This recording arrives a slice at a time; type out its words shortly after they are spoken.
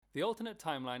The Alternate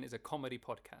Timeline is a comedy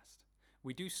podcast.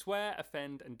 We do swear,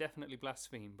 offend, and definitely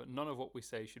blaspheme, but none of what we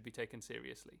say should be taken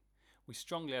seriously. We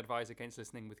strongly advise against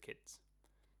listening with kids,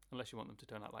 unless you want them to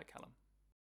turn out like Callum.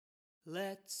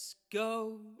 Let's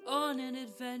go on an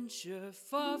adventure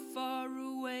far, far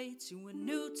away to a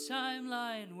new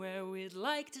timeline where we'd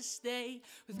like to stay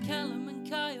with Callum and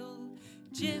Kyle,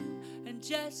 Jim and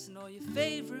Jess, and all your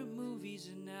favorite movies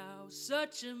are now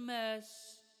such a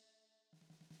mess.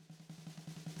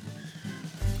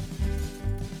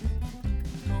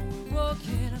 Oh, we're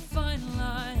walking a fine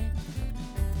line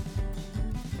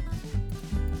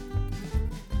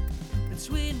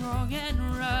between wrong and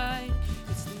right.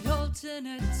 It's the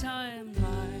alternate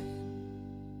timeline.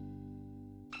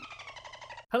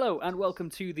 Hello and welcome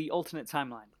to The Alternate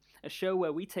Timeline, a show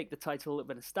where we take the title of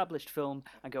an established film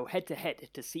and go head to head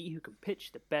to see who can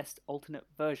pitch the best alternate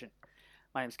version.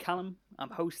 My name's Callum,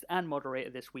 I'm host and moderator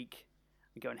this week.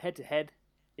 And going head to head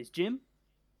is Jim.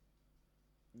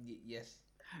 Yes.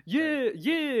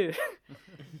 Yeah!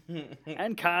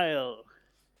 And Kyle.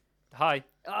 Hi.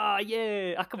 Ah,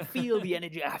 yeah, I can feel the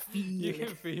energy, I feel You it.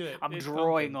 can feel it. I'm It's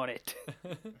drawing pumping. on it.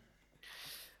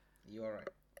 You alright?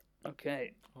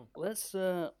 Okay, Oh. let's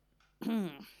not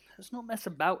mess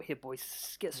about here, boys.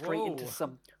 Let's get straight into Whoa.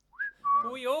 some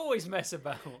We always mess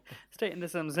about.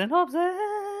 synopsis.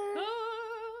 Ah.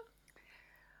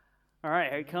 All right,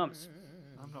 here it comes.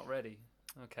 I'm not ready.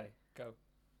 Okay, go.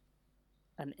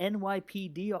 An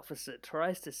NYPD officer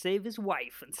tries to save his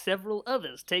wife and several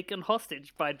others taken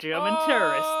hostage by German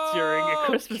terrorists during a Oh,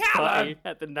 Christmas Callum! party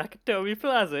at the Nakatomi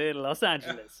Plaza in Los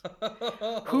Angeles.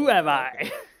 Who am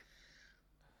I?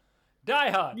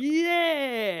 Die Hard.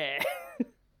 Yeah!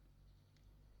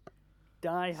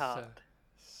 Die Hard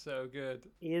So good.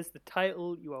 is the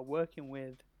title you are working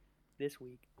with this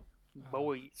week.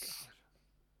 Boys.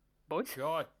 Boys?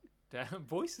 God damn,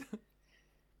 boys.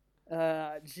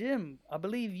 Jim, I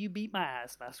believe you beat my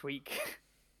ass last week.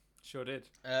 Sure did.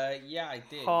 Yeah, I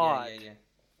did. Hard. Yeah.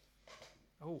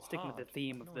 Oh, Sticking with hard. the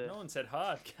theme of No, the no one said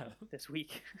hard, Callum. this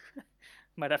week.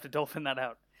 Might have to dolphin that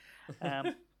out.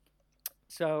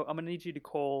 So I'm gonna need you to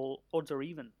call odds or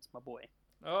evens, my boy.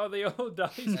 Oh, the old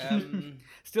dice.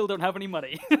 Still don't have any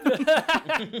money.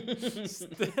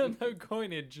 Still no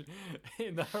coinage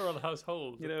in the Hurl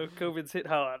household. You know, COVID's hit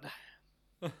hard.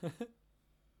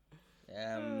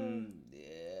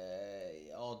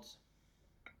 Odds.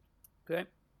 Okay. I'm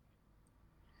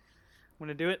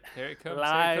gonna do it. Here it comes.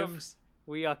 Live. Here it comes.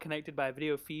 We are connected by a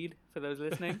video feed for those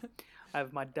listening. I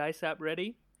have my dice app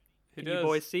ready. It Can you does.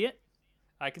 boys see it?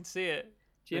 I can see it.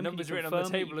 Jim, The can number's you written on the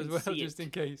confirm that you table as can well, see just it? in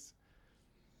case.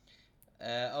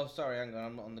 Oh, sorry, hang on.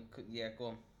 I'm not on the. Yeah, go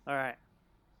on. All right.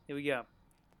 Here we go.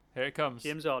 Here it comes.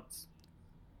 Jim's odds.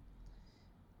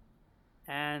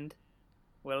 And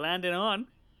we're landing on.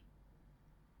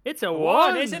 It's a One,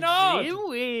 one. it's an odd. Jim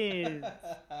wins.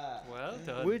 Well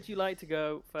done. Would you like to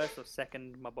go first or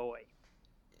second, my boy?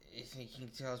 You think you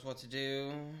can tell us what to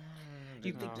do?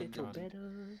 You Oh, think that you're God.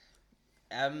 better?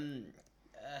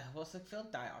 What's the film?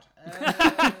 Die Hard.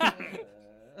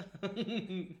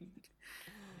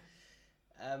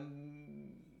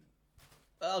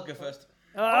 I'll go first.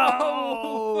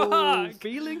 Oh, fuck.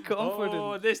 feeling confident.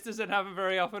 Oh, this doesn't happen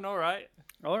very often. All right.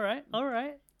 All right.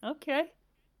 Okay.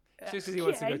 Just because he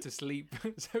wants to go Okay. to sleep,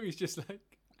 so he's just like,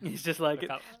 He's just like,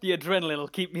 Look out. the adrenaline will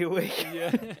keep me awake.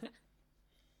 yeah.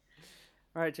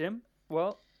 All right, Jim.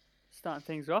 Well, starting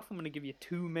things off, I'm going to give you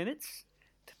 2 minutes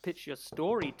to pitch your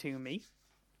story to me.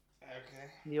 Okay.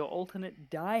 Your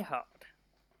alternate Die Hard.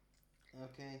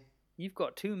 Okay. You've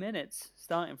got 2 minutes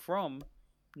starting from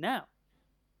now.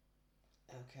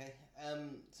 Okay.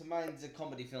 So mine's a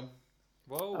comedy film.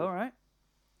 Whoa. All right.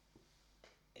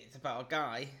 It's about a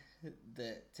guy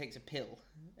that takes a pill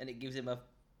and it gives him a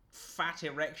fat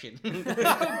erection.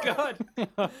 Oh God.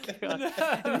 Oh, God.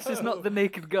 This is not the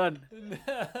Naked Gun.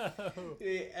 No.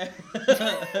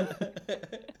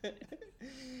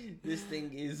 This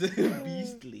thing is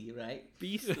beastly, right?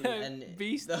 Beastly. And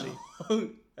Beastly.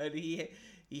 And he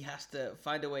has to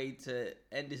find a way to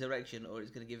end his erection, or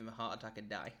it's going to give him a heart attack and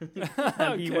die.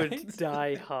 And he would Okay.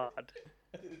 die hard.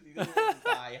 He doesn't want to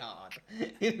die hard.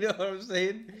 You know what I'm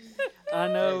saying? I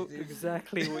know Yes, it's-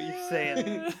 exactly what you're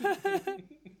saying.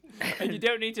 And you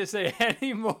don't need to say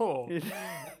any more.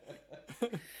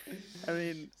 I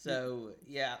mean, So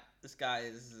yeah, this guy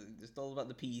is just all about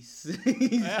the peace.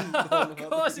 Of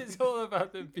course, it's all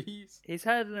about the beast. he's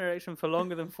had an erection for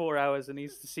longer than 4 hours and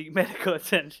needs to seek medical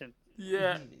attention.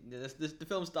 Yeah. The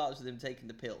film starts with him taking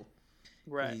the pill.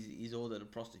 Right. He's ordered a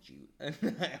prostitute.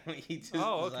 He just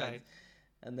Oh, decides- okay.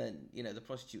 And then, the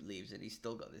prostitute leaves and he's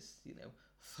still got this,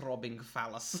 throbbing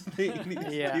phallus that he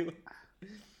needs Yeah. to do.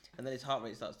 and then his heart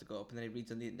rate starts to go up, and then he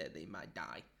reads on the internet that he might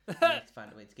die. And he has to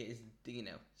find a way to get his,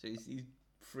 so he's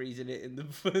freezing it in the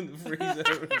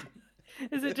freezer.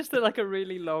 Is it just like a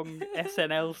really long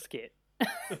SNL skit?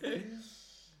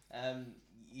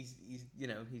 He's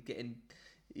getting.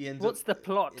 He ends What's up the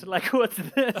plot? in- Like, what's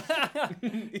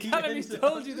the Callum, he's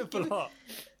told you the plot.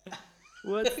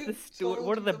 what's the story? told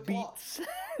What are you the the plot. beats?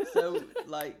 So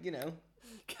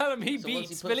Callum, he So once he beats.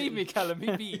 puts it Believe in- me, Callum,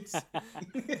 he beats.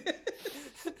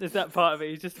 There's that part of it.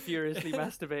 He's just furiously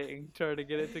masturbating, trying to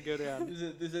get it to go down.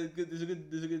 there's a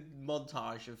good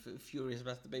montage of furious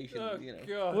masturbation. Oh, you know.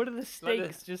 God. What are the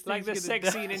stakes? Just like the he's sex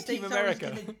gonna scene in Stakes Team are America.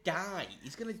 He's gonna die.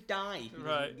 He's gonna die if he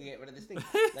Right. doesn't get rid of this thing.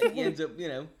 Like he ends up, he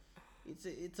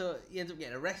ends up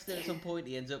getting arrested at some point.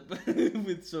 He ends up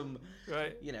with some,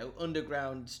 Right.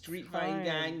 underground street fighting Crime.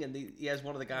 gang, and he has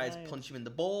one of the guys Right. punch him in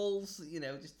the balls.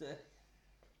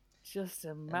 Just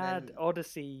a mad then-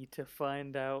 odyssey to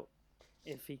find out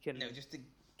if he can Just to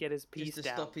get his piece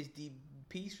down. stop his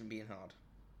piece from being hard,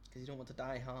 because you don't want to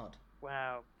die hard.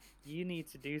 Wow, you need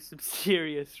to do some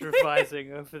serious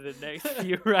revising over the next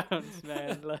few rounds,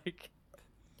 man. Like,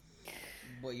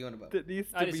 What are you on about? that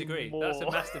needs to I be disagree. more. That's a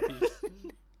masterpiece.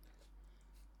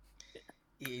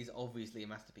 It is obviously a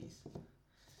masterpiece.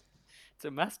 It's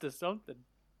a master something.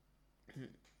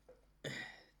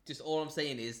 Just all I'm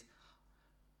saying is,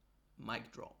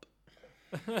 mic drop.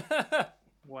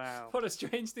 Wow. What a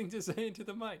strange thing to say into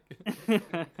the mic.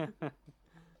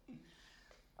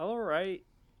 All right.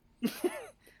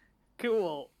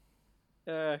 Cool.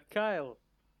 Kyle,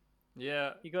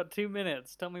 Yeah. you got 2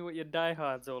 minutes. Tell me what your Die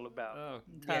Hard's all about. Oh,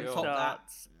 Time top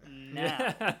that. starts now.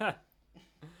 yeah.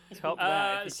 Top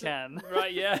that if you can.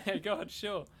 Right, yeah, God,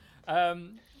 sure.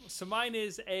 So mine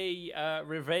is a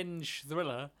revenge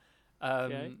thriller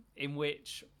Okay. in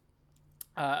which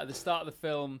at the start of the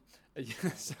film,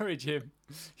 sorry, Jim.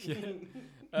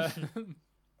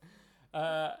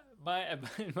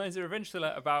 Mine's a revenge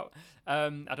thriller about I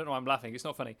don't know why I'm laughing. It's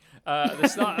not funny. At the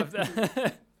start of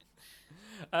the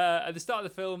at the start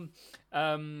of the film,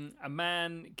 a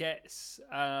man gets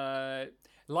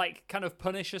like kind of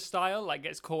Punisher style, like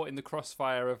gets caught in the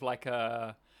crossfire of like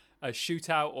a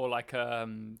shootout or like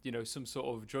some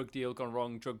sort of drug deal gone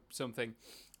wrong, drug something.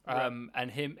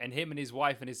 And him and his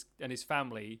wife and his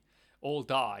family all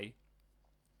die.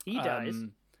 He dies.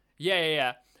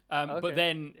 Yeah. Okay. But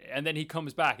then he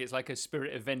comes back. It's like a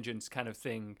spirit of vengeance kind of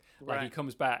thing. Like he Right.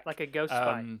 comes back Like a ghost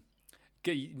spy.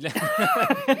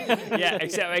 Yeah,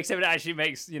 except it actually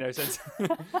makes sense.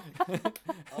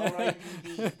 Alright,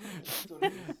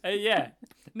 Yeah,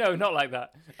 no, not like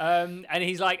that. And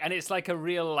he's like, and it's like a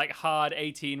real like hard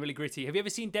 18, really gritty. Have you ever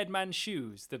seen Dead Man's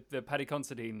Shoes, the Paddy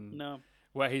Considine? No.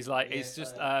 Where he's like, Yeah, it's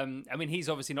just, I mean, he's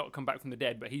obviously not come back from the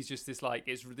dead, but he's just this like,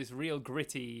 it's this real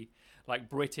gritty, like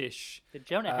British. Did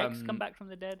Jonah Hex come back from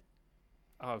the dead?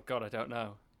 Oh God, I don't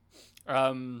know.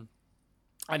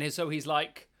 So he's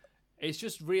like, it's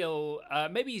just real.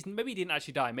 Maybe he didn't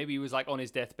actually die. Maybe he was like on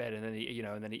his deathbed, and then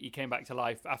he came back to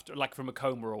life after, like, from a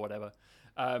coma or whatever.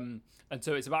 And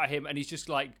so it's about him, and he's just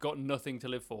like got nothing to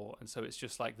live for, and so it's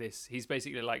just like this. He's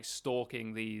basically like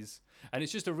stalking these, and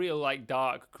it's just a real like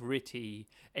dark, gritty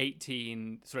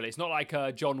 18 thriller. It's not like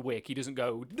John Wick. He doesn't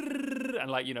go and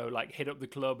like hit up the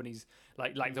club, and he's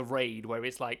like the Raid, where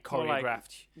it's like More like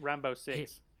choreographed. Rambo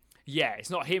 6. Yeah, it's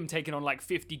not him taking on like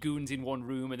 50 goons in one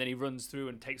room and then he runs through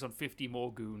and takes on 50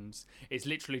 more goons. It's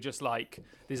literally just like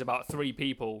there's about 3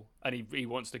 people and he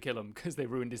wants to kill them because they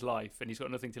ruined his life and he's got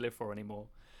nothing to live for anymore.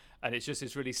 And it's just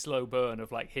this really slow burn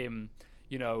of like him,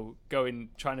 going,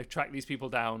 trying to track these people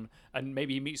down, and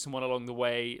maybe he meets someone along the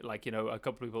way, like, a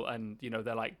couple of people, and,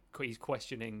 they're like, he's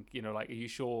questioning, like, are you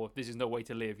sure this is no way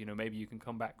to live? Maybe you can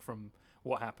come back from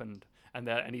what happened. And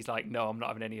he's like, no, I'm not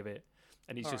having any of it.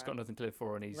 And he's just got nothing to live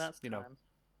for, and he's, That's time.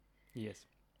 Yes.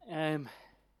 I'd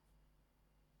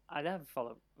have a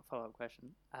follow-up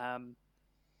question.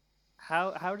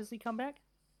 How does he come back?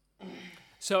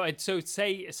 So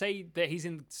say that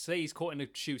he's caught in a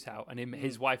shootout, and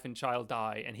his wife and child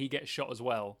die, and he gets shot as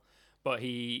well, but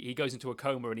he goes into a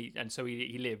coma, and so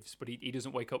he lives, but he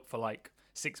doesn't wake up for like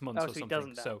 6 months or so he something.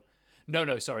 doesn't die. So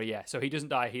no, sorry, yeah. So he doesn't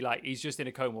die. He's just in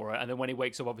a coma, right? And then when he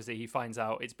wakes up, obviously he finds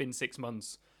out it's been 6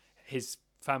 months. His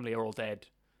family are all dead,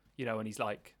 and he's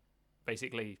like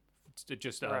basically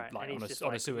just Right, like and on a he's just on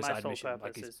a like, suicide my sole mission. Like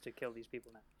purpose he's, is to kill these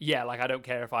people now. yeah, like I don't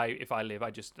care if I live.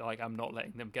 I just like I'm not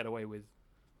letting them get away with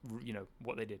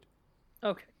what they did.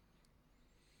 Okay.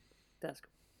 That's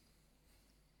cool.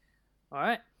 All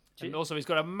right. And also he's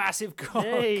got a massive cock.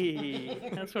 Hey,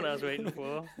 that's what I was waiting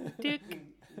for. Dick.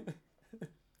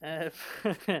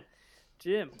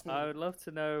 Jim, I would love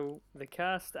to know the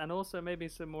cast and also maybe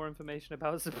some more information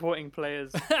about supporting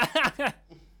players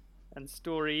and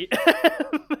story.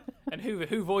 And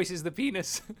who voices the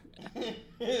penis?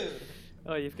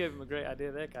 Oh, you've given him a great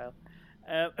idea there, Kyle.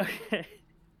 Okay,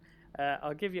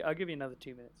 I'll give you another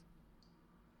 2 minutes.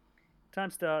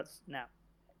 Time starts now.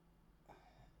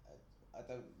 I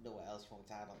don't know what else you want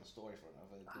to add on the story front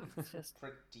other than It's just-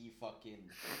 pretty fucking,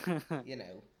 you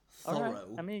know, All right.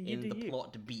 thorough I mean, you in do the you.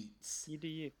 plot beats, You do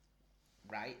you.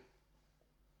 right?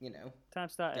 You know, Time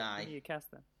started. Guy. Who do you cast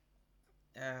then?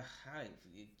 I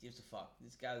don't gives a fuck.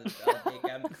 This guy that's big,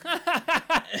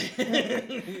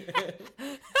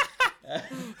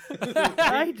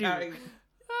 I do.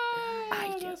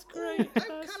 Oh, that's great. I'm That's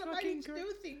kind of fucking managing to great.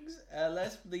 do things.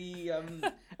 Let's the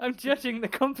I'm judging the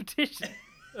competition.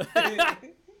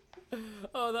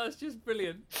 Oh, that's just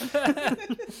brilliant.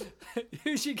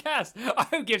 Who's your cast?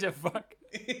 Who gives a fuck?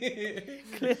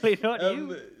 Clearly not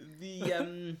you.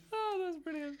 the Oh, that's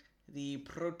brilliant. the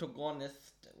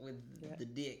protagonist with the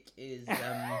dick is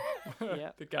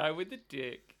Yeah. The guy with the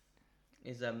dick.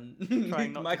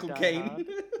 Trying not to Michael die Caine. hard.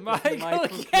 Michael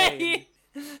Michael Caine.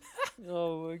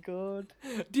 Oh my god.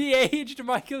 De-aged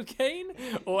Michael Caine?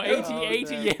 Or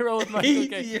 80-year-old Michael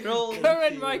Caine? 80-year-old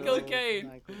Current Michael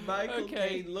Caine. Michael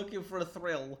Okay. Caine looking for a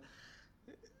thrill.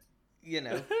 You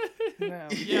know. Wow.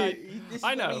 Yeah, This is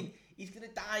I what know. mean. He's gonna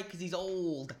die because he's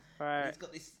old. Right. He's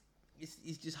got this.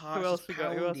 He's just heart. Who else just we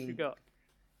got? Who else we pounding. got?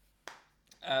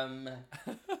 I mean,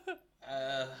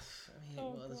 Oh,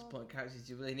 what other God. support characters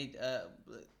do you really need?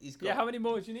 He's got. Yeah, how many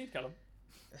more do you need, Callum?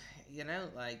 You know,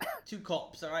 like 2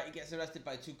 cops. All right, he gets arrested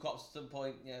by 2 cops at some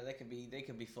point. You know, they can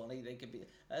be funny. They could be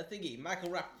thingy. Michael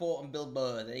Rappaport and Bill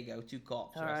Burr. There you go, 2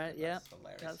 cops. All right, arrested. yeah, That's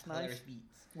hilarious. that's nice. Hilarious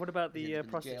beats. What about He's the in jail.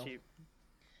 prostitute?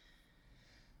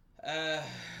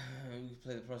 Who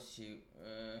play the prostitute?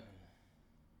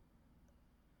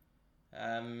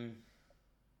 Don't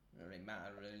really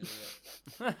matter, really.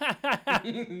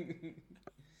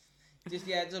 Just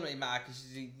it doesn't really matter because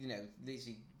she, you know,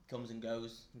 literally comes and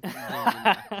goes.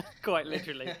 Quite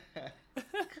literally.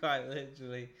 Quite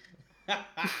literally.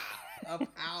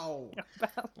 Ow!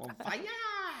 On fire!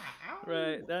 Ow!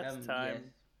 Right, that's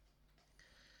time.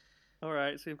 All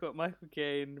right, so we've got Michael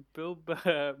Caine, Bill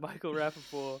Burr, Michael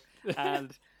Rappaport,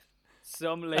 and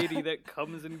some lady that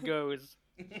comes and goes.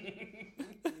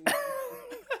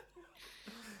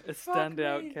 A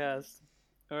standout me. cast.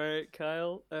 All right,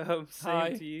 Kyle. Hi.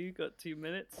 Same to you. Got 2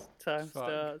 minutes. Time Fuck.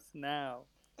 starts now.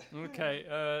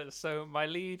 Okay, so my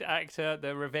lead actor,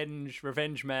 the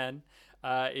revenge man,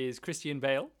 is Christian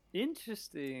Bale.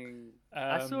 Interesting.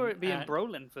 I saw it being and-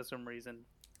 Brolin for some reason.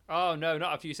 Oh no,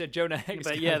 not after you said Jonah Hex.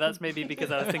 But yeah, that's maybe because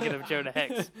I was thinking of Jonah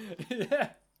Hex.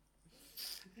 Yeah.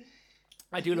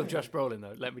 I do love Josh Brolin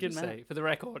though. Let me Good just man. say, for the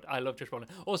record, I love Josh Brolin.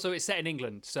 Also, it's set in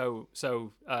England, so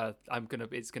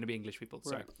it's gonna be English people.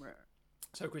 So, Right.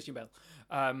 so Christian Bale.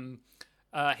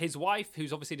 His wife,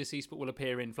 who's obviously deceased but will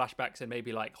appear in flashbacks and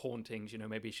maybe like hauntings, you know,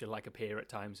 maybe she'll like appear at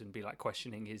times and be like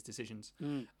questioning his decisions,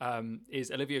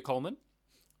 is Olivia Colman,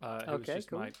 who's Okay, just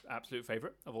cool. my absolute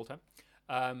favourite of all time.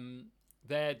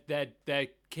 Their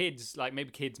kids, like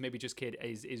maybe just kid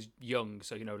is young,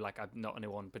 so you know, like I'm not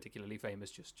anyone particularly famous,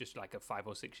 just like a 5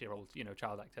 or 6 year old, you know,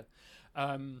 child actor.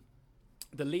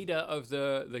 The leader of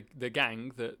the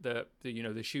gang, the you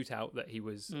know, the shootout that he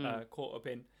was caught up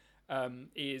in,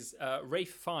 is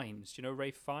Rafe Fiennes. Do you know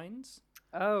Rafe Fiennes?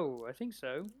 Oh, I think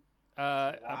so.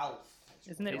 Ralph.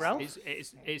 Isn't it Ralph?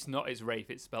 It's not. It's Rafe.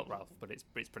 It's spelt Ralph, but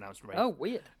it's pronounced Rafe. Oh,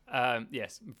 weird.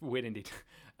 Yes, weird indeed.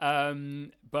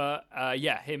 But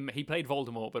yeah, he played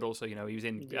Voldemort, but also, you know, he was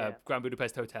in Yeah. Grand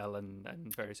Budapest Hotel and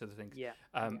various other things. Yeah.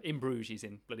 In Bruges, he's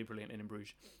in bloody brilliant in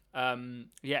Bruges.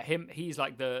 Yeah, he's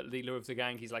like the leader of the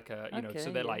gang. He's like a, you know, so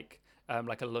Okay, they're yeah.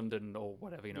 like a London or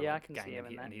whatever, you know, Yeah, I like can gang, see him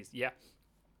in that. and he's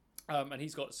and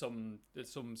he's got some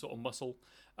sort of muscle,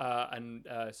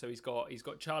 so he's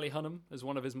got Charlie Hunnam as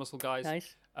one of his muscle guys.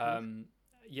 Nice.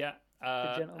 Yeah,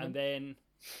 gentleman.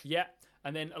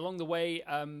 and then along the way,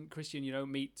 Christian, you know,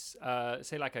 meets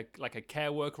say like a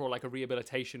care worker or like a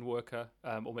rehabilitation worker,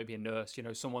 or maybe a nurse, you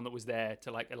know, someone that was there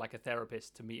to like a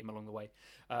therapist to meet him along the way,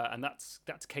 and that's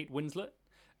Kate Winslet.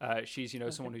 She's, you know,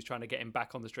 someone who's trying to get him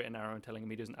back on the straight and narrow and telling him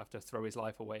he doesn't have to throw his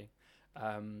life away.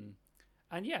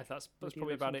 And yeah, that's Would you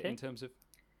probably love about some it in cake?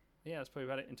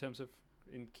 terms of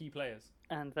in key players.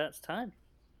 And that's time.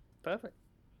 Perfect.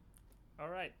 All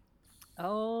right.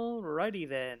 Alrighty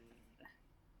then.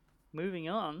 Moving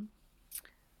on.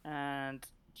 And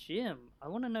Jim, I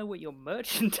want to know what your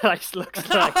merchandise looks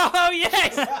like. Oh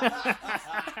yes.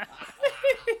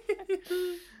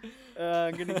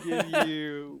 I'm gonna give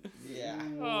you Yeah.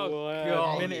 Oh, a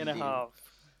God. minute and a half.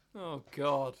 Oh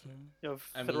God. Of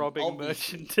I mean, throbbing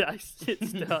obviously. merchandise. It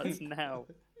starts now.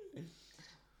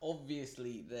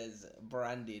 Obviously, there's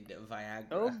branded Viagra.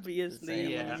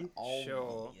 Obviously, yeah, Obviously.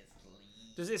 sure.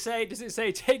 Does it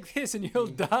say take this and you'll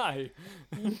die?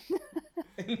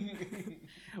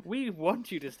 We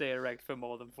want you to stay erect for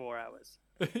more than 4 hours.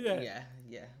 Yeah.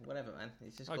 Yeah, whatever, man.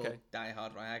 It's just Okay. called Die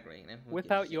Hard Viagra, you know. Who Whip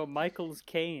gives a out shit? your Michael's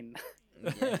cane.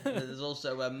 Yeah. There's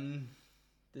also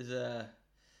there's a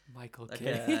Michael like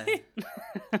Caine.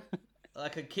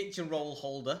 like a kitchen roll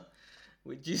holder,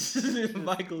 which is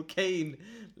Michael Caine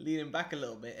leaning back a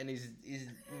little bit, and his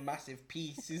massive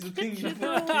piece is the thing you put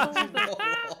the kitchen roll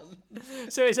on.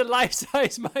 So it's a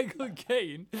life-size Michael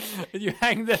Caine, and you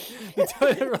hang the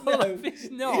toilet roll off his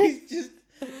knob. He's just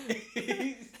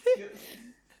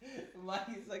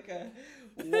it's like a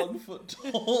 1 foot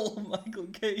tall Michael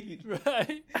Caine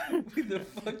Right. with a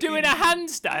fucking Doing a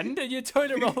handstand and your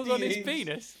toilet rolls on his 50-inch.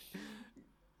 penis.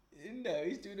 No,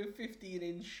 he's doing a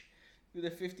 15-inch with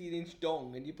a 15-inch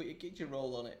dong, and you put your kitchen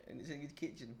roll on it, and it's in your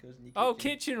kitchen. Goes in your kitchen. Oh,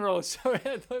 kitchen roll. Sorry,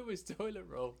 I thought it was toilet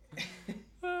roll.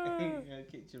 Yeah,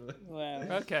 kitchen roll. Wow.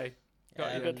 Okay.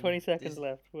 Got You've you. got 20 seconds this-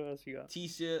 left. What else you got?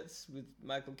 T-shirts with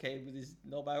Michael Caine with his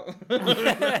knob out.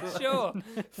 Yeah, sure.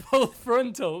 Full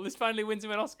frontal. This finally wins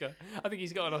him an Oscar. I think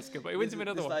he's got an Oscar, but he wins him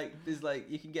another one. There's like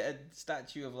you can get a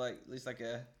statue of there's like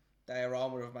a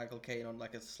diorama of Michael Caine on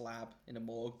like a slab in a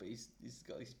morgue, but he's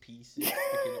got his piece sticking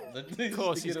up the. Of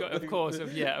course, he's got. Of course, the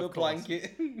of course.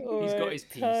 blanket. He's got his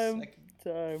piece. Time. like,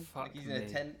 Time. Fuck like he's me. in a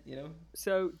tent, you know.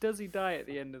 So, does he die at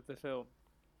the end of the film?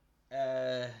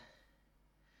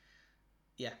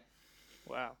 Yeah.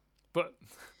 Wow. But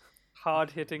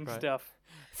Hard-hitting Right. stuff.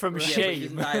 from Yeah, but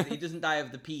shame. he doesn't die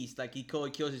of the piece. Like he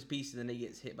kills his piece and then he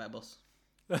gets hit by a bus.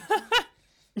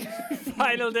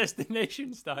 Final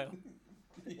Destination style.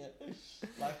 Yeah.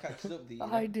 Life catches up.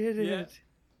 I did it. Yeah.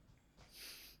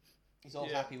 He's all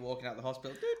Yeah. happy walking out the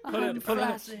hospital.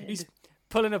 He's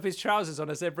pulling up his trousers on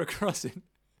a zebra crossing.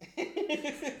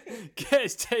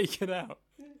 Gets taken out.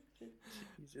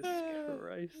 Jesus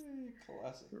Christ.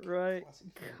 Classic. Right. Classic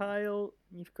film. Kyle,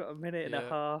 you've got a minute and a Yeah.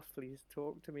 half. Please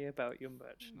talk to me about your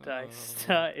merchandise Oh,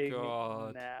 starting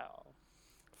God. now.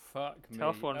 Fuck me.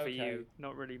 Tough one for Okay. you.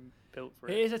 Not really built for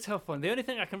It it. is a tough one. The only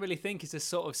thing I can really think is a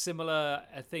sort of similar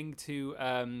thing to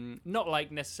not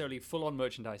like necessarily full on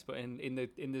merchandise, but in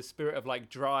the spirit of like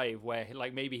Drive, where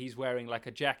like maybe he's wearing like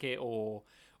a jacket or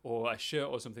a shirt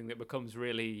or something that becomes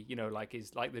really, you know, like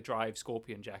is like the Drive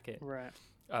Scorpion jacket. Right.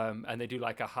 And they do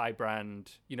like a high brand,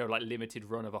 you know, like limited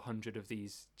run of 100 of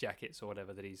these jackets or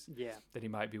whatever that Yeah. he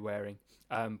might be wearing.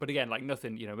 But again, like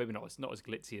nothing, you know, maybe not as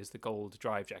glitzy as the gold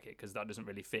Drive jacket because that doesn't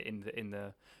really fit in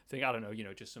the thing. I don't know, you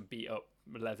know, just some beat up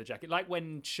leather jacket, like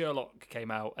when Sherlock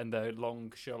came out and the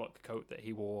long Sherlock coat that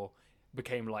he wore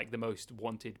became like the most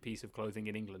wanted piece of clothing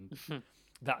in England.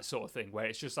 That sort of thing, where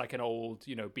it's just like an old,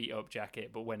 you know, beat up jacket,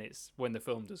 but when the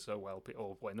film does so well,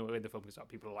 or when the film comes out,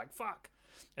 people are like fuck,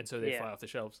 and so they Yeah. fly off the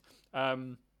shelves.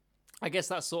 I guess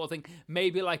that sort of thing.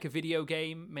 Maybe like a video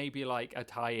game, maybe like a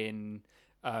tie-in,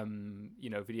 you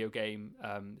know, video game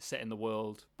set in the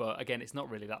world. But again, it's not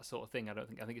really that sort of thing. I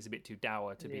think it's a bit too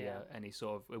dour to be Yeah. any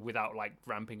sort of without like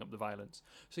ramping up the violence.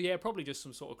 So yeah, probably just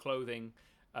some sort of clothing.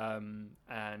 And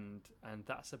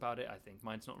that's about it. I think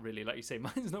mine's not really, like you say,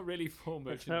 mine's not really for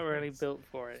merchandise. It's not really built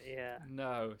for it, yeah.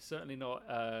 No, certainly not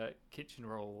kitchen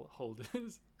roll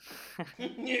holders.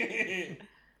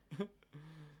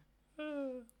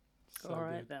 So All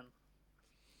right good. then.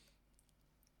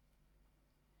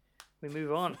 We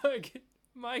move on.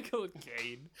 Michael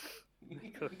Caine.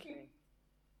 Okay.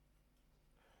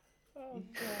 Oh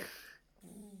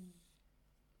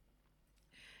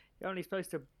You're only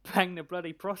supposed to bang the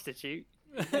bloody prostitute.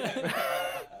 god.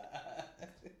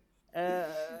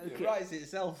 It writes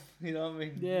itself, you know what I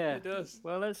mean? Yeah. It does.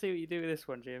 Well, let's see what you do with this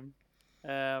one, Jim.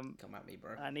 Come at me,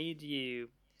 bro. I need you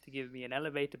to give me an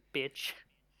elevator pitch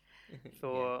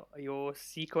for your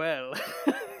sequel.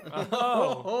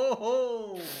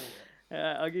 Oh.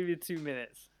 I'll give you 2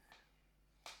 minutes.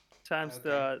 Time Okay.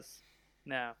 starts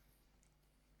now.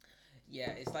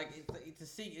 Yeah, it's like it's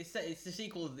a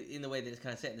sequel in the way that it's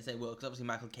kind of set in the same world because obviously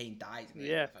Michael Caine dies. In the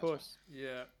end Yeah, of of the first one. course.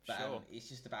 Yeah, But sure.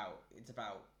 it's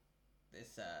about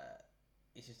this.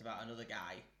 It's just about another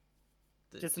guy.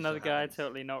 that Just so another guy, happens-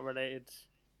 totally not related.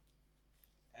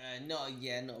 not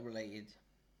related.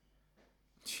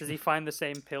 Does he find the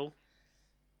same pill?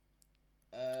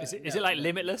 Is it No, like no.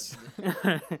 Limitless?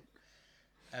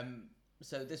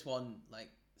 So this one, like,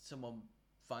 someone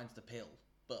finds the pill,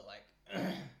 but like,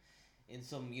 in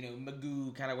some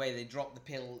Magoo kind of way, they drop the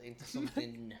pill into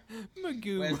something.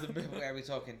 Magoo. Where are we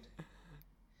talking?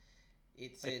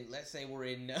 It's in. Let's say we're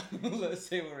in. Let's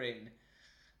say we're in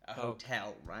a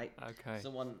hotel, right? Okay.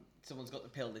 Someone's got the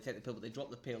pill. They take the pill, but they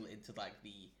drop the pill into like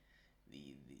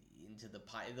into the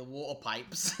water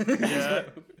pipes. Yeah.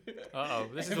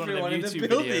 This is one of the YouTube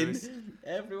videos.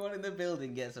 Everyone in the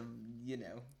building gets a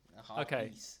half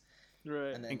piece.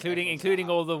 Right. Including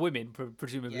all the women,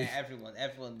 presumably. Yeah,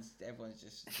 everyone's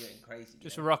just going crazy.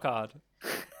 Just rock hard.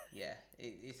 Yeah,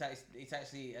 it's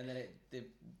actually, and then the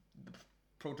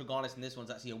protagonist in this one's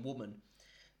actually a woman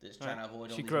that's trying to avoid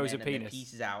all she these grows men a and their penis.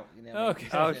 Pieces out.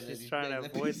 Okay. She's trying to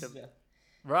avoid them.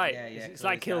 Right. Yeah. It's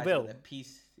like Kill Bill.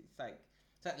 It's like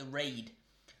the Raid.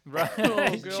 Right.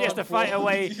 Oh, She has to fight her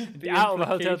way out of the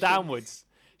hotel downwards.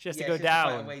 She has to go down.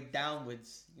 Fight her way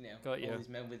downwards. Got you. All these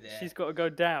men with their. She's got to go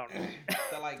down.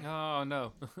 They're like. Oh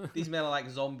no. These men are like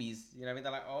zombies. You know what I mean?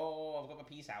 They're like, oh, I've got my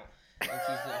piece out. And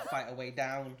she's got to fight her way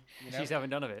down. She's having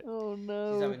none of it. Oh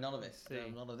no. She's having none of it.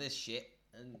 None of this shit.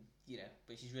 And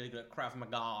but she's really good at Krav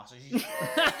Maga. So she's.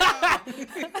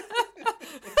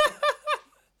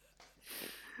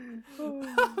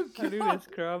 I knew this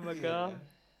Krav Maga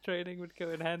training would go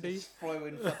in handy. Just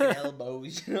throwing fucking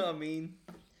elbows. You know what I mean?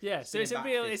 Yeah. So it's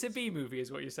a B movie,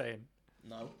 is what you're saying.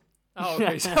 No. Oh,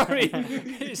 okay. Sorry.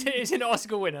 It's an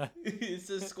Oscar winner. It's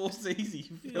a Scorsese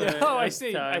film. Yeah. Oh, I see.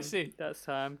 I Time. see. That's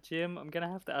time. Jim, I'm going to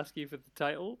have to ask you for the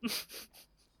title.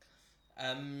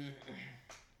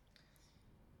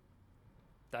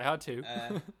 Die Hard 2.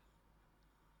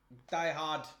 Die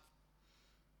Hard.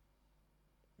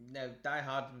 No, Die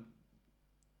Hard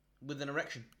with an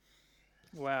erection.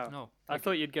 Wow. No. I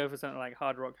thought you'd go for something like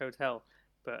Hard Rock Hotel,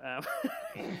 but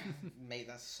Mate,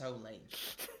 that's so lame.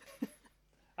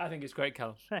 I think it's great,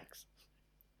 Cal. thanks.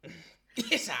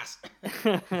 Yes, ass.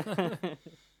 You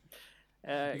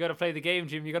got to play the game,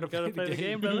 Jim. You got to play the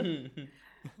game, brother.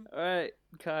 All right,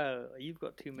 Kyle, you've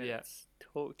got 2 minutes.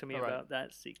 Talk to me All right. about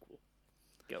that sequel.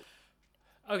 Go.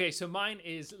 Okay, so mine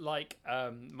is like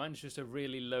mine's just a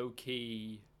really low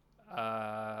key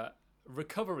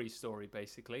recovery story.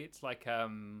 Basically, it's like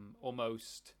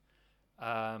almost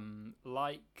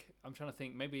like I'm trying to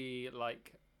think, maybe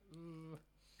like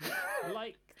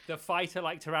like the fighter,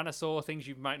 like Tyrannosaur, things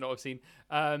you might not have seen.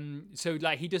 So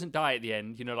like he doesn't die at the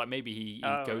end, like maybe he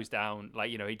goes down,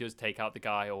 like he does take out the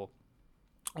guy, or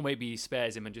maybe he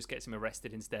spares him and just gets him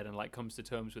arrested instead, and like comes to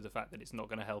terms with the fact that it's not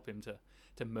going to help him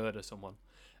to murder someone.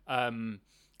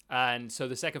 And so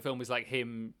the second film is like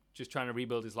him just trying to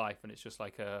rebuild his life, and it's just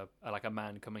like a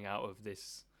man coming out of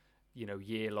this,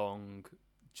 year-long,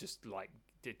 just like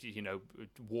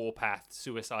warpath,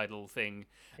 suicidal thing.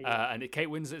 And Kate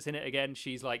Winslet's in it again.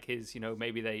 She's like his,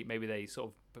 maybe they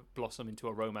sort of blossom into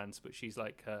a romance, but she's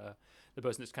like the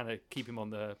person that's kind of keep him on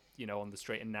the on the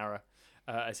straight and narrow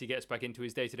as he gets back into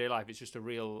his day-to-day life. It's just a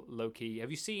real low-key.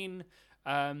 Have you seen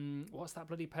what's that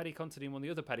bloody Paddy Considine one? The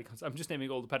other Paddy Considine. I'm just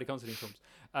naming all the Paddy Considine films.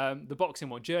 The boxing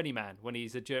one, Journeyman, when he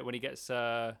gets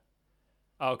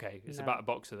it's about a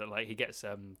boxer that like he gets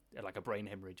like a brain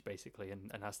hemorrhage basically,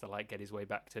 and has to like get his way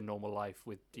back to normal life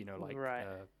with Right.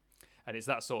 And it's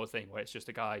that sort of thing where it's just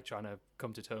a guy trying to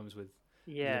come to terms with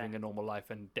living a normal life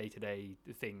and day-to-day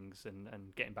things,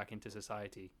 and getting back into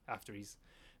society after he's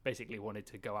basically wanted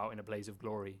to go out in a blaze of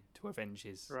glory to avenge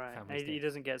his family's He death.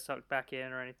 doesn't get sucked back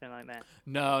in or anything like that.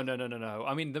 No.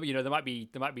 I mean, there might be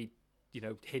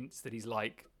hints that he's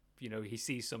like, he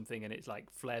sees something and it's like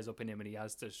flares up in him and he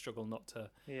has to struggle not to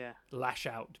lash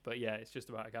out. But yeah, it's just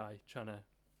about a guy trying to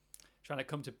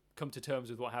come to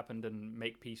terms with what happened and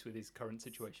make peace with his current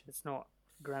situation. It's not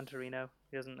Gran Torino.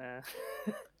 He doesn't.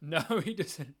 No, he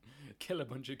doesn't kill a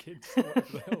bunch of kids. What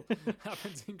the hell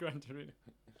happens in Gran Torino?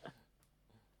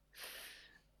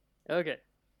 Okay.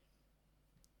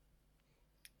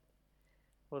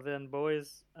 Well then,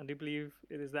 boys, I do believe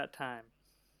it is that time.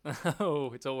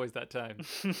 Oh, it's always that time.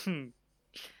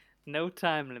 No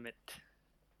time limit.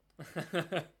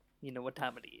 You know what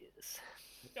time it is.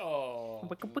 Oh.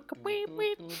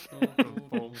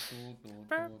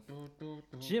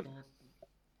 Jim.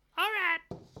 All right,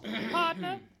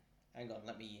 partner. Hang on,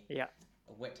 let me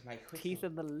wet my whistle. Teeth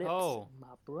in the lips, Oh.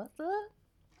 my brother.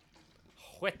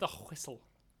 Wet the whistle.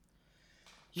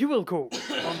 You will go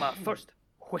on my first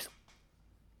whistle.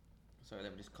 Sorry,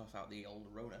 let me just cough out the old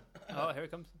Rona. Oh, here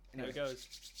it comes. Here it goes.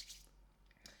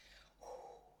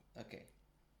 Okay,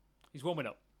 He's warming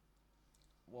up.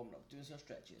 warming up, doing some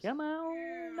stretches. Come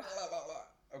on.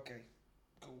 Okay,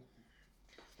 cool.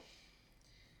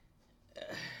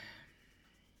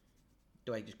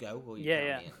 Do I just go? Or you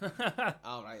Yeah, count me in?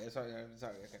 All right, sorry,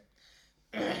 okay.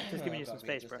 Just giving you some Gotta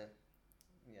be space, just bro.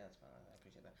 Yeah, that's fine. I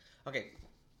appreciate that. Okay.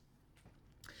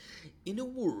 In a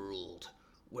world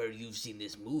where you've seen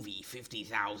this movie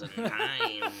 50,000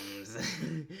 times,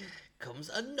 comes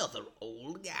another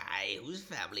old guy whose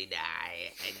family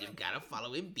die, and you've got to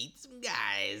follow him beat some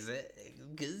guys,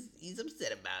 because he's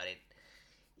upset about it.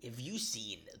 Have you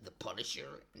seen The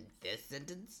Punisher and Death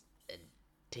Sentence and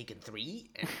Taken 3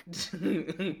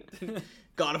 and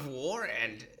God of War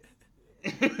and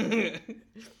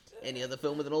any other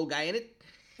film with an old guy in it?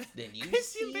 Then you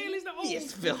Christian Bale is not old.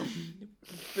 this film.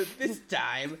 But this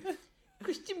time,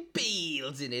 Christian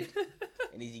Bale's in it.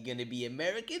 And is he gonna be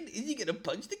American? Is he gonna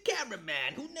punch the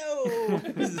cameraman? Who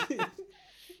knows?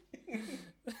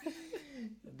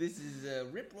 This is a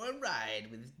rip-roaring ride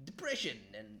with depression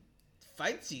and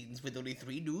fight scenes with only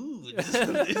 3 dudes.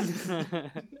 Have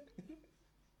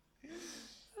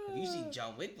you seen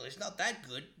John Wick? Well, it's not that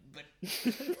good, but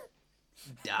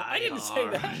Die I didn't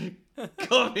say Hard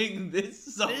coming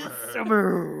this summer.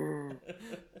 Summer.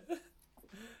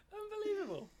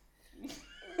 Unbelievable.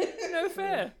 No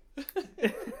fair.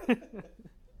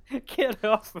 Get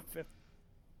off of him.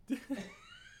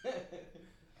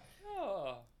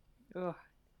 Oh. Oh,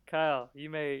 Kyle, you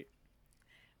may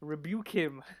rebuke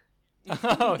him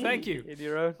Oh, thank you. in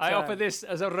your own I time. offer this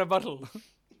as a rebuttal.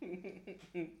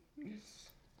 I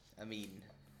mean,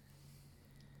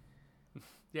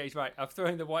 Yeah, he's right. I've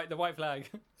thrown the white flag.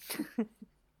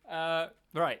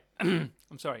 Right. I'm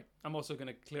sorry. I'm also going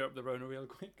to clear up the Rona real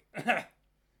quick. There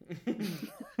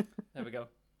we go.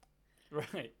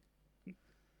 Right.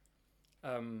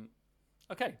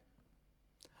 Okay.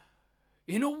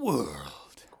 In a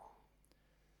world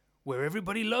where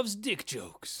everybody loves dick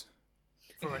jokes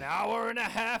for an hour and a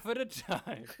half at a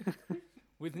time,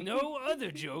 with no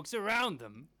other jokes around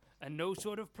them and no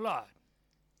sort of plot,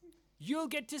 you'll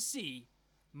get to see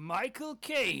Michael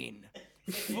Caine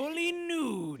fully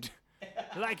nude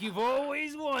like you've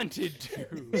always wanted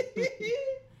to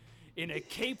in a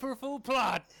caperful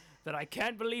plot that I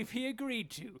can't believe he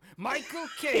agreed to. Michael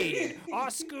Caine,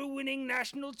 Oscar-winning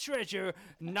national treasure,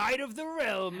 Knight of the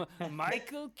Realm,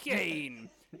 Michael Caine,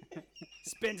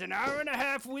 spends an hour and a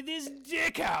half with his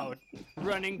dick out,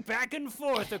 running back and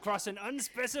forth across an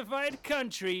unspecified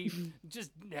country,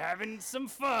 just having some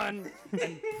fun,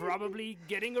 and probably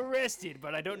getting arrested,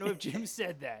 but I don't know if Jim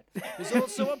said that. There's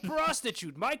also a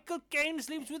prostitute. Michael Caine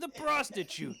sleeps with a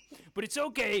prostitute, but it's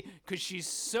okay, because she's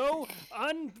so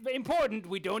unimportant,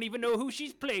 we don't even know who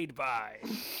she's played by.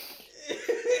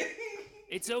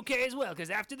 It's okay as well, because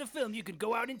after the film, you can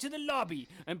go out into the lobby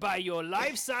and buy your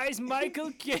life-size Michael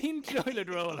Caine toilet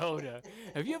roll holder.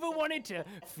 Have you ever wanted to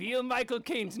feel Michael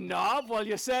Caine's knob while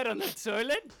you're sat on the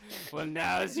toilet? Well,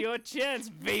 now's your chance,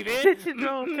 baby. Kitchen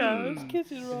roll, Kyle. It's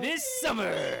kitchen roll. This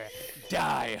summer,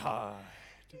 Die Hard.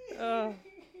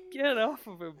 Get off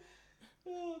of him.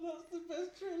 oh, that's the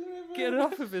best trailer ever. Get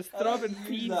off of his throbbing use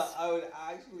peas. that. I would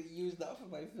actually use that for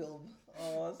my film.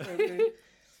 Oh, that's so good.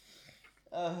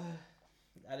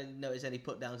 I didn't notice any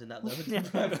put downs in that though.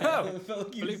 Oh,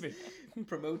 Felt you believe me.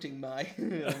 promoting my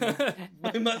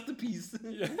my masterpiece.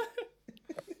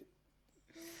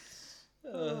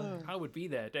 I would be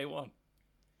there day one.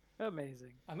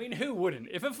 Amazing. I mean, who wouldn't?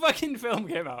 If a fucking film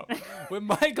came out where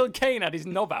Michael Caine had his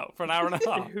knob out for an hour and a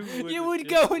half, Who you wouldn't would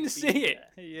just go and be see it.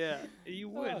 there? Yeah, you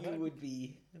would. You would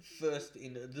be first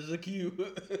in the queue.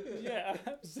 Yeah,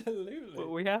 absolutely. But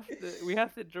we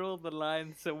have to draw the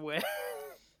line somewhere.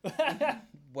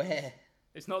 Where?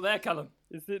 It's not there, Callum.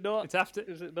 Is it not? It's after.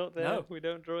 Is it not there? No. We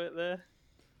don't draw it there.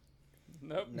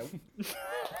 Nope. Nope.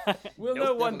 We'll Nope,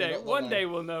 know one definitely day. not the One line. day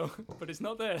we'll know, but it's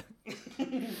not there.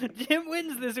 Jim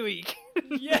wins this week.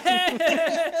 Yes!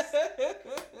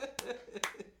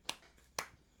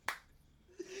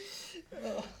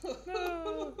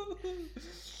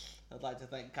 I'd like to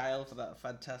thank Kyle for that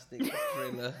fantastic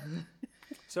trailer.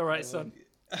 It's all right, son.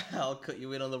 I'll cut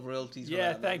you in on the royalties. for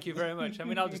Yeah, that, thank you very much. I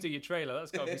mean, I'll just do your trailer.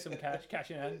 That's got to be some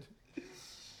cash in hand.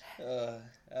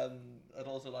 I'd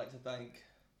also like to thank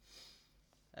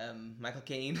Michael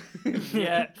Caine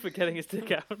Yeah, For getting his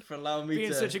dick out. for allowing me being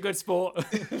to such a good sport.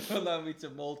 for allowing me to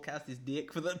mold cast his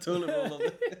dick for that toilet roll of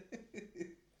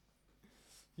it.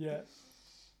 Yeah.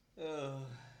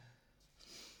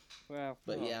 Wow.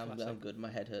 But yeah, I'm classic. good. My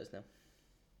head hurts now.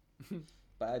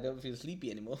 But I don't feel sleepy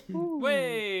anymore.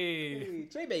 Way! Hey,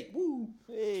 tray bake, woo!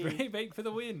 Tray bake for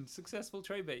the win. Successful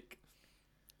tray bake.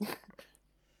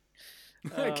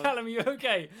 Callum, you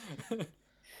okay?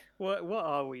 What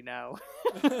are we now?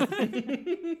 I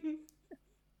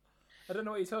don't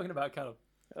know what you're talking about, Callum.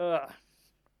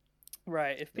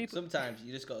 Right, if people Sometimes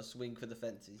you just gotta swing for the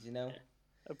fences, you know?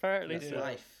 apparently That's so,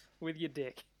 life. with your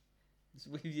dick. It's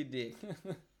with your dick.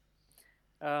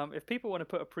 If people want to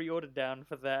put a pre-order down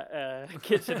for that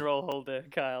kitchen roll holder,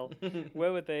 Kyle,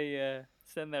 where would they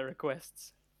send their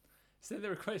requests? Send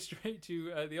the request straight to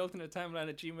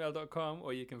thealternatetimeline@gmail.com,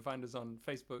 or you can find us on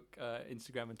Facebook,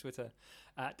 Instagram, and Twitter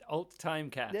at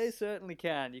AltTimecast. They certainly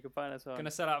can. You can find us on. Gonna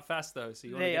sell out fast though, so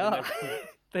you want to They get in are. there.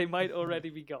 They might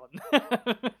already be gone.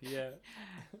 Yeah.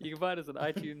 You can find us on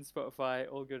iTunes, Spotify,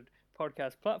 all good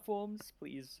podcast platforms.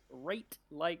 Please rate,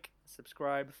 like,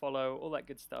 subscribe, follow, all that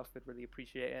good stuff. We'd really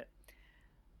appreciate it.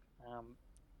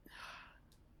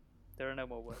 There are no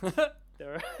more words.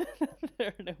 There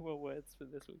are no more words for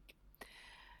this week.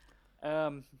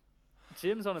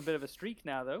 Jim's on a bit of a streak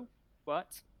now, though.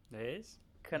 But There is.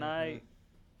 can I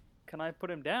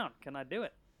put him down? Can I do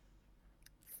it?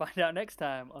 Find out next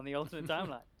time on the Alternate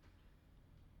Timeline.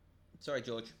 Sorry,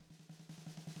 George.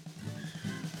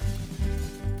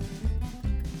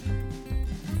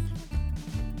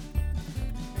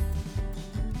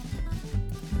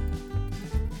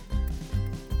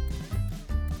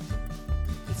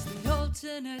 It's the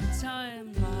alternate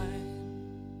timeline.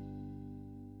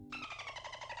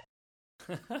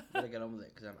 Gotta get on with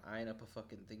it because I'm eyeing up a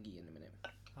fucking thingy in a minute.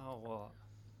 Oh, what?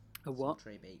 A what?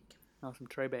 Some tray bake. Oh, some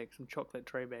tray bake, some chocolate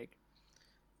tray bake.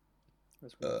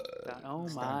 Oh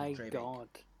standard my tray bake. god.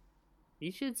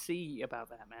 You should see about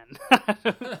that, man. I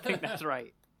don't think that's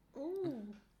right.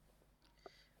 Ooh.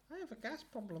 I have a gas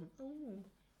problem. Ooh.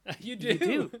 You do. You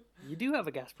do. You do have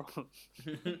a gas problem.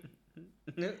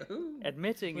 Ooh.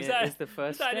 Admitting Was it that, is the was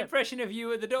first that an step. impression of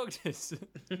you at the doctor's?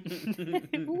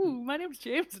 Ooh, my name's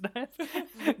James and I have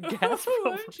gas Oh,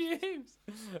 problem. I'm James.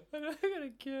 And I got a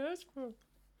gas problem.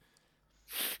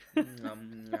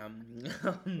 Nom, nom,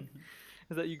 nom.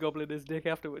 Is that you gobbling his dick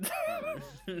afterwards?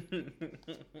 There's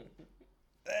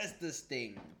the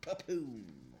sting.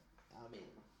 Papoom.